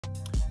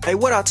Hey,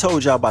 what I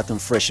told y'all about them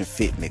fresh and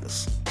fit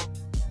niggas?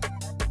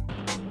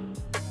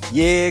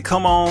 Yeah,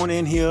 come on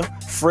in here.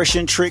 Fresh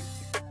and trick.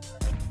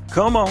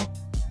 Come on.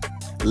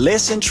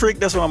 Lesson trick,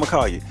 that's what I'm gonna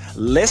call you.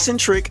 Lesson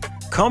trick.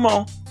 Come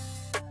on.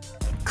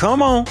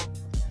 Come on.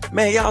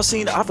 Man, y'all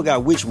seen, I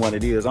forgot which one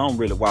it is. I don't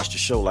really watch the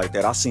show like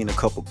that. I seen a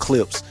couple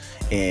clips,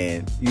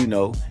 and you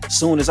know,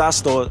 soon as I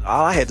start,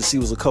 all I had to see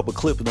was a couple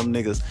clips of them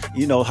niggas.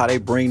 You know how they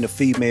bring the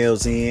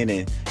females in,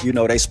 and you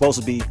know they supposed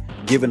to be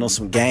giving them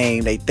some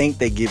game. They think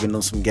they giving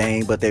them some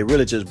game, but they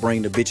really just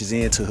bring the bitches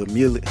in to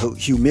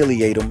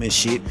humiliate them and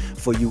shit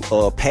for you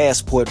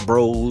passport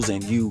bros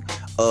and you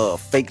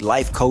fake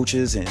life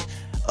coaches and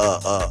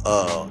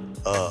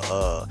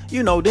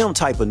you know, them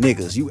type of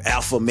niggas, you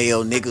alpha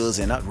male niggas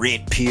and a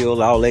red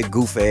pill, all that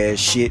goof ass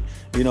shit.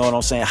 You know what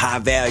I'm saying? High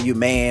value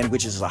man,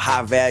 which is a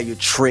high value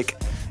trick.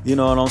 You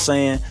know what I'm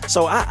saying?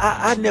 So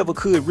I never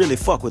could really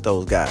fuck with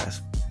those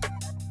guys.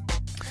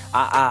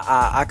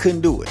 I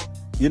couldn't do it.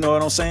 You know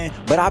what I'm saying?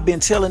 But I've been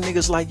telling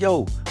niggas like,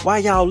 yo, why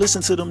y'all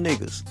listen to them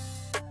niggas?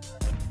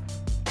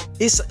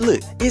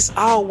 It's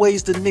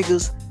always the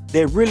niggas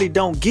that really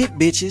don't get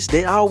bitches.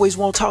 They always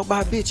won't talk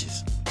about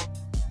bitches.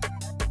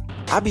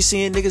 I be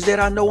seeing niggas that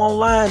I know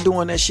online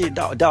doing that shit.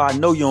 Dog, I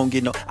know you don't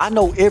get no. I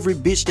know every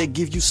bitch that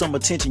give you some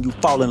attention, you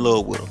fall in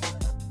love with them.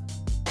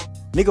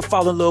 Nigga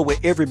fall in love with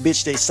every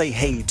bitch they say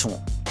hey to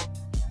them.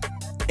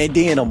 And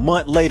then a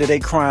month later they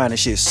crying and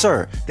shit.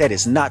 Sir, that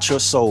is not your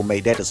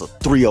soulmate. That is a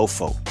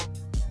 304.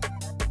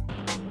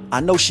 I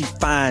know she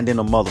fine than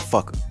a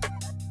motherfucker.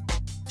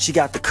 She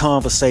got the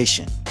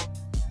conversation.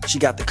 She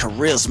got the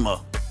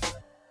charisma.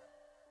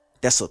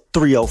 That's a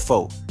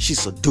 304. She's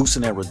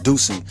seducing and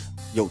reducing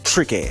your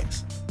trick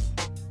ass.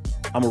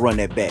 I'ma run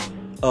that back.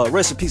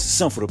 Rest in peace to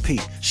Simple to P.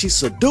 She's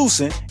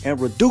seducing and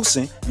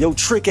reducing your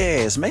trick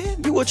ass,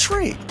 man. You a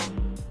trick.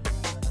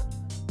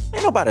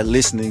 Ain't nobody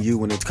listening to you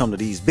when it come to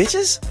these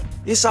bitches.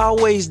 It's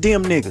always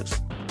them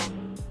niggas.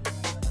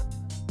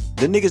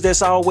 The niggas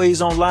that's always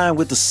online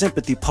with the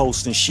sympathy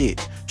post and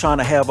shit. Trying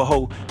to have a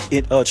whole,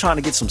 trying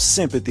to get some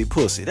sympathy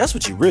pussy. That's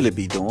what you really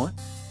be doing.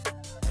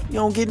 You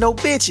don't get no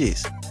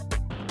bitches.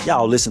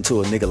 Y'all listen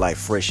to a nigga like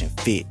Fresh and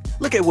Fit.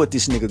 Look at what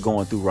this nigga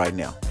going through right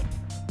now.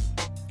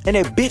 And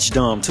that bitch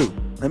dumb too.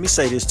 Let me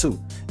say this too.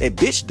 That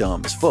bitch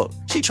dumb as fuck.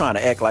 She trying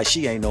to act like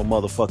she ain't no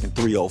motherfucking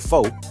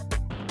 304.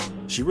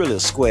 She really a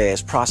square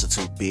ass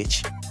prostitute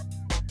bitch.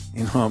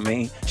 You know what I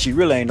mean? She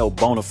really ain't no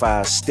bona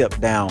fide step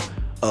down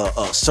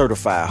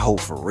certified hoe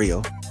for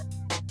real.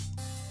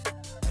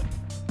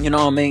 You know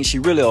what I mean? She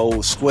really a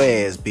old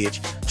square ass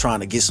bitch trying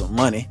to get some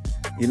money.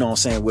 You know what I'm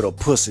saying? With her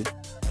pussy.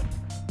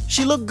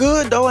 She look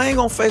good though. I ain't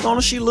gonna fake on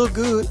her. She look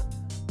good.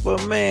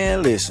 But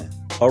man, listen.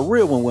 A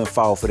real one wouldn't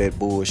fall for that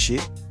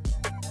bullshit.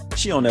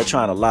 She on there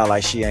trying to lie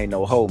like she ain't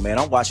no hoe, man.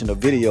 I'm watching a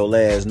video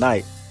last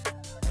night.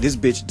 This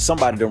bitch,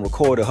 somebody done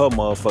recorded her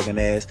motherfucking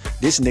ass.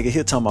 This nigga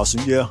here talking about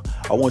some, yeah,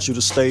 I want you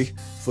to stay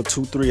for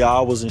 2-3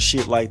 hours and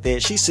shit like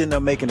that. She sitting there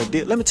making a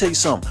deal. Let me tell you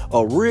something.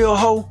 A real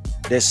hoe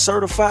that's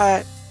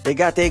certified, they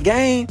got that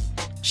game,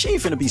 she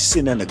ain't finna be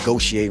sitting there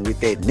negotiating with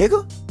that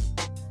nigga.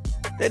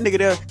 That nigga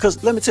there,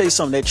 cause let me tell you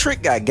something, that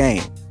trick got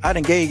game. I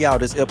done gave y'all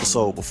this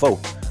episode before.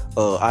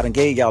 I done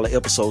gave y'all an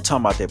episode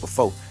talking about that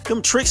before.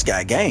 Them tricks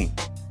got game.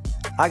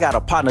 I got a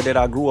partner that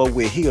I grew up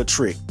with, he a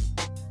trick.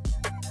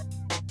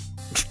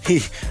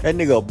 That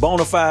nigga a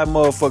bona fide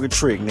motherfucking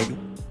trick, nigga.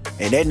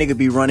 And that nigga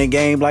be running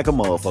game like a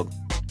motherfucker.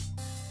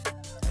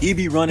 He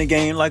be running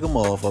game like a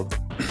motherfucker.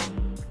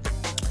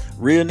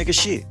 Real nigga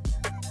shit.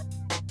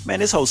 Man,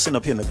 this hoe sitting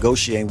up here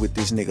negotiating with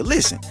this nigga.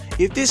 Listen,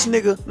 if this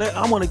nigga,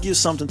 I want to give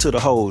something to the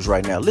hoes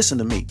right now. Listen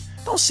to me.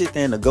 Don't sit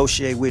there and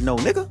negotiate with no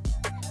nigga.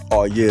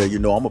 Oh yeah, you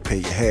know, I'm going to pay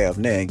you half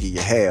now and give you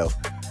half,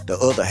 the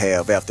other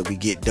half after we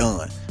get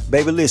done.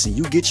 Baby, listen,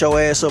 you get your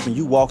ass up and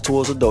you walk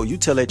towards the door. You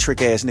tell that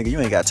trick ass nigga you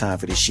ain't got time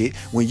for this shit.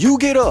 When you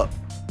get up,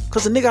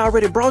 because the nigga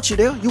already brought you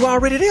there, you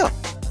already there.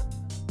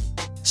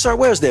 Sir,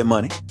 where's that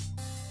money?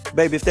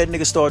 Baby, if that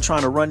nigga start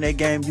trying to run that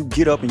game, you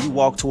get up and you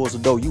walk towards the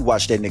door. You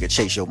watch that nigga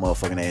chase your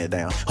motherfucking ass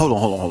down. Hold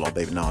on,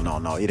 baby.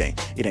 No. It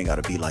ain't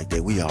gotta be like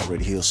that. We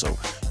already here, so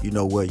you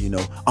know what? You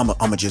know,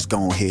 I'ma just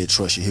go ahead,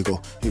 trust you. Here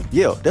go.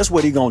 Yeah, that's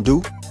what he gonna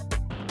do.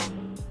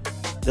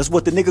 That's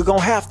what the nigga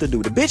gonna have to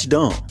do. The bitch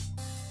dumb.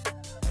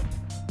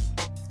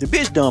 The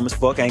bitch dumb as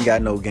fuck, ain't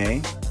got no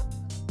game.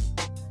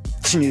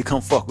 She need to come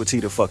fuck with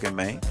Tita fucking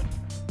man.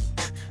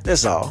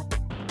 That's all.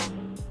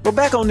 But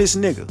back on this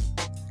nigga.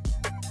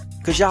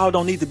 Cause y'all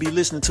don't need to be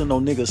listening to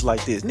no niggas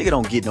like this. Nigga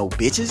don't get no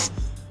bitches.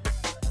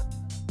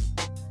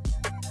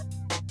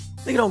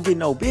 Nigga don't get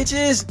no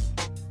bitches.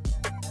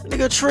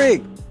 Nigga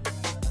trick.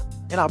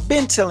 And I've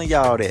been telling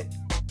y'all that.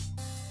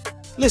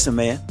 Listen,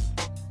 man.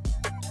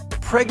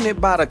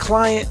 Pregnant by the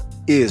client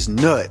is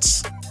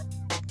nuts.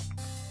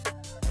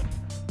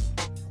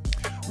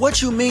 What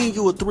you mean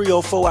you a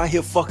 304 out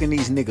here fucking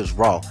these niggas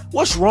raw?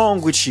 What's wrong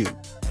with you?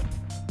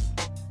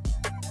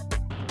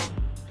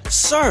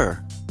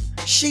 Sir,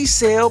 she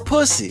sell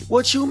pussy.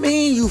 What you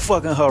mean you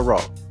fucking her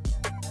raw?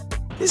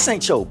 This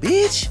ain't your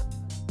bitch.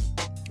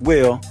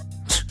 Well,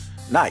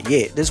 not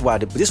yet. This why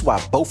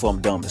both of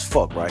them dumb as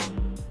fuck, right?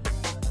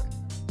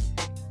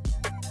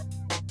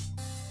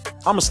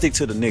 I'ma stick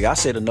to the nigga. I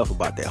said enough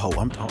about that hoe.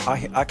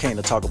 I came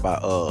to talk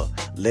about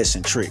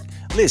Lesson Trick.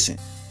 Listen.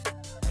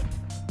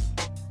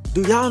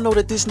 Do y'all know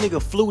that this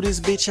nigga flew this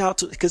bitch out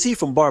to, cause he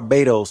from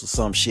Barbados or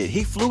some shit.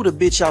 He flew the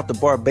bitch out to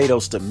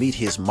Barbados to meet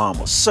his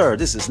mama. Sir,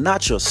 this is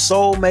not your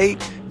soulmate.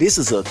 This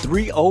is a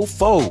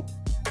 304.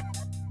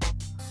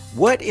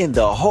 What in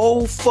the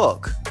whole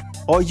fuck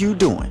are you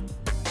doing?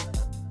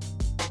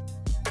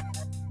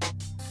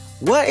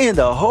 What in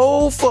the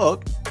whole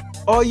fuck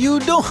are you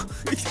doing?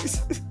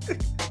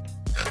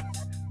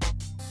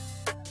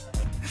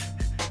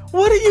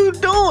 What are you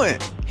doing?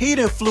 He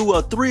done flew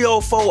a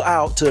 304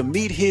 out to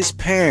meet his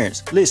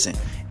parents. Listen,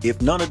 if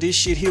none of this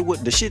shit here,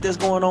 the shit that's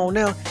going on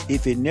now,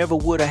 if it never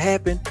would have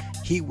happened,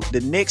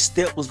 the next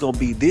step was gonna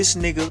be this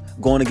nigga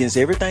going against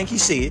everything he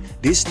said.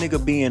 This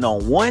nigga being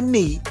on one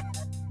knee,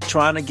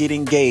 trying to get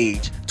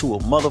engaged to a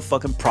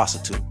motherfucking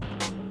prostitute.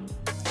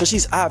 Cause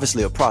she's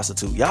obviously a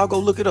prostitute. Y'all go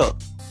look it up.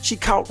 She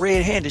caught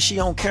red-handed. She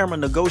on camera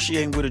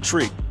negotiating with a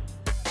trick.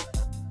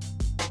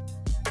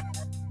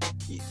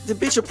 The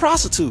bitch a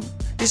prostitute.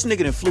 This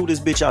nigga done flew this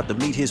bitch out to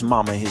meet his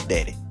mama and his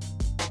daddy.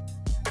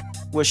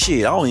 Well,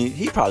 shit,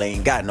 he probably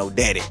ain't got no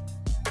daddy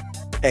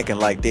acting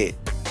like that.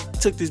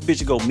 Took this bitch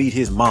to go meet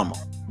his mama.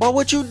 Boy,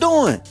 what you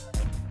doing?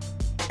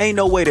 Ain't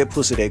no way that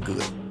pussy that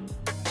good.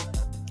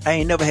 I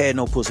ain't never had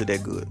no pussy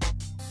that good.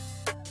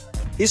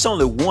 It's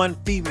only one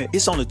female.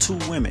 It's only two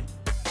women.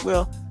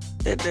 Well,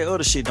 that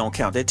other shit don't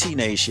count. That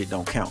teenage shit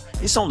don't count.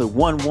 It's only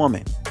one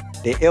woman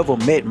that ever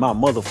met my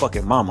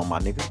motherfucking mama, my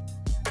nigga.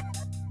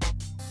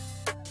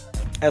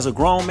 As a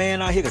grown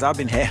man out here, cause I've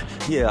been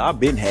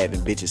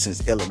having bitches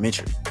since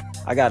elementary.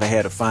 I gotta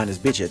have the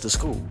finest bitch at the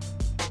school.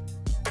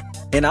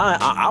 And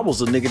I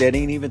was a nigga that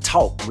ain't even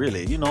talk,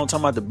 really. You know what I'm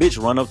talking about? The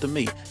bitch run up to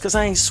me. Cause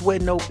I ain't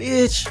sweating no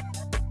bitch.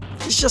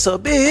 It's just a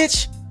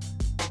bitch.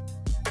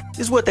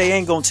 It's what they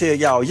ain't gonna tell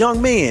y'all. Young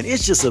men,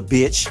 it's just a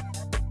bitch.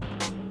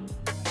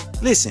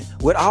 Listen,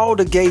 with all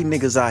the gay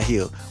niggas out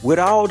here, with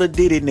all the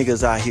Diddy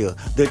niggas out here,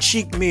 the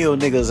Cheek Mill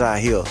niggas out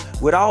here,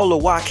 with all the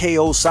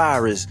YK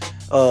Osiris,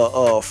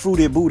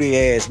 fruity booty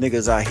ass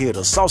niggas out here,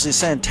 the Saucy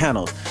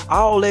Santanas,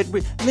 all that.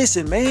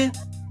 Listen, man,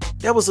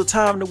 that was a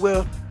time to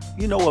where,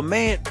 you know, a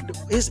man,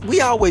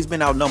 we always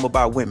been outnumbered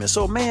by women.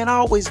 So a man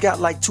always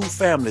got like 2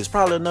 families,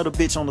 probably another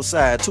bitch on the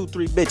side, 2,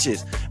 3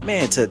 bitches.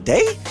 Man,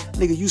 today,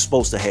 nigga, you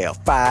supposed to have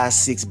 5,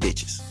 6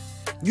 bitches.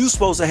 You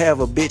supposed to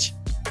have a bitch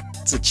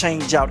to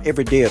change out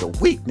every day of the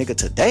week, nigga.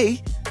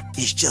 Today,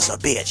 it's just a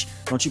bitch.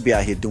 Don't you be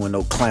out here doing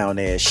no clown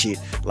ass shit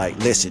like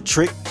Lesson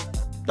Trick.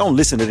 Don't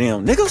listen to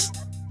them niggas.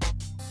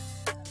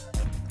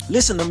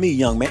 Listen to me,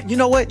 young man. You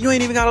know what? You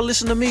ain't even gotta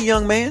listen to me,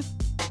 young man.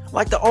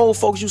 Like the old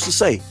folks used to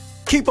say,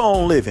 keep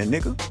on living,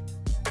 nigga.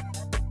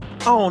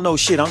 I don't know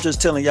shit. I'm just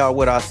telling y'all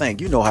what I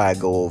think. You know how I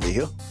go over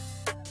here.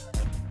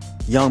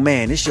 Young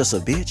man, it's just a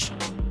bitch.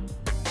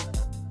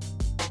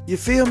 You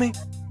feel me?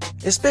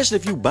 Especially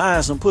if you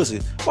buying some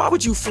pussy. Why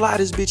would you fly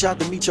this bitch out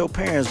to meet your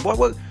parents? Boy,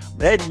 what?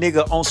 That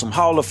nigga on some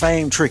Hall of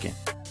Fame tricking.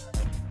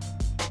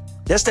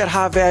 That's that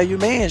high value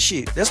man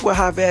shit. That's what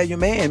high value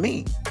man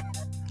mean.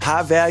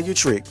 High value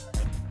trick.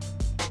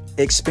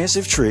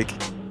 Expensive trick.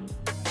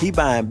 He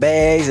buying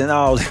bags and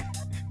all that.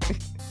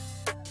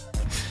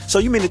 So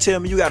you mean to tell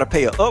me you gotta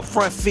pay an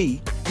upfront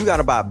fee? You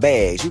gotta buy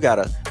bags. You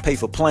gotta pay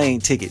for plane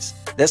tickets.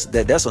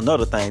 That's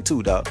another thing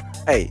too, dog.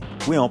 Hey,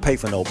 we don't pay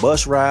for no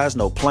bus rides,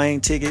 no plane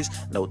tickets,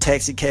 no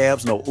taxi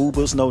cabs, no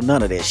Ubers, no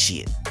none of that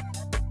shit.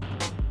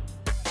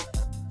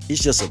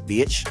 It's just a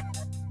bitch.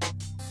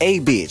 A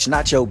bitch,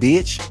 not your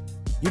bitch.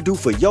 You do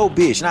for your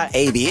bitch, not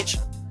a bitch.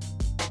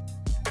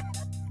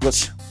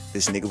 What's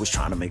this nigga was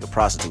trying to make a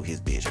prostitute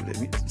his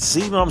bitch.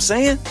 See what I'm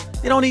saying?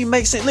 It don't even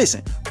make sense.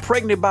 Listen,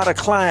 pregnant by the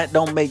client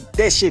don't make,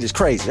 that shit is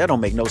crazy. That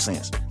don't make no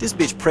sense. This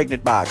bitch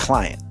pregnant by a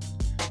client.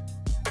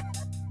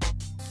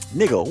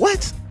 Nigga,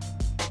 what?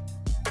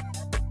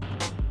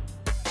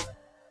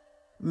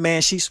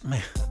 Man, she's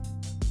supposed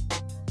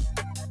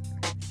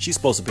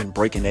to have been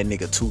breaking that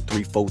nigga 2,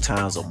 3, 4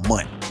 times a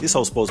month. This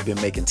hoe supposed to be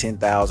making $10,000,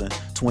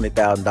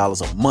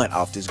 $20,000 a month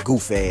off this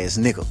goof ass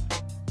nigga.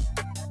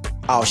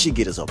 All she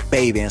get is a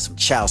baby and some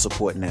child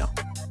support now.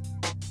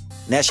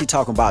 Now she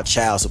talking about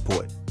child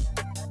support.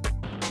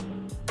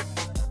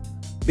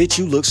 Bitch,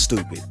 you look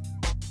stupid.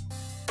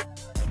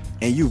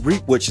 And you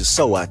reap what you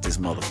sow out this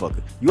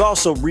motherfucker. You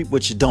also reap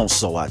what you don't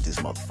sow out this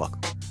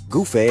motherfucker.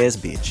 Goof ass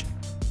bitch.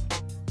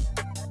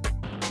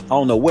 I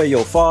don't know where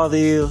your father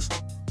is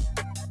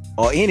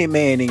or any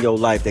man in your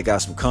life that got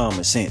some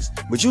common sense,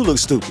 but you look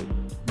stupid.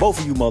 Both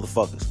of you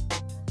motherfuckers.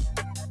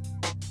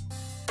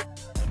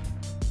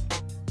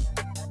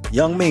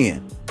 Young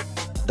men,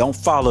 don't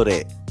follow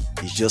that.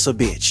 He's just a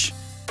bitch.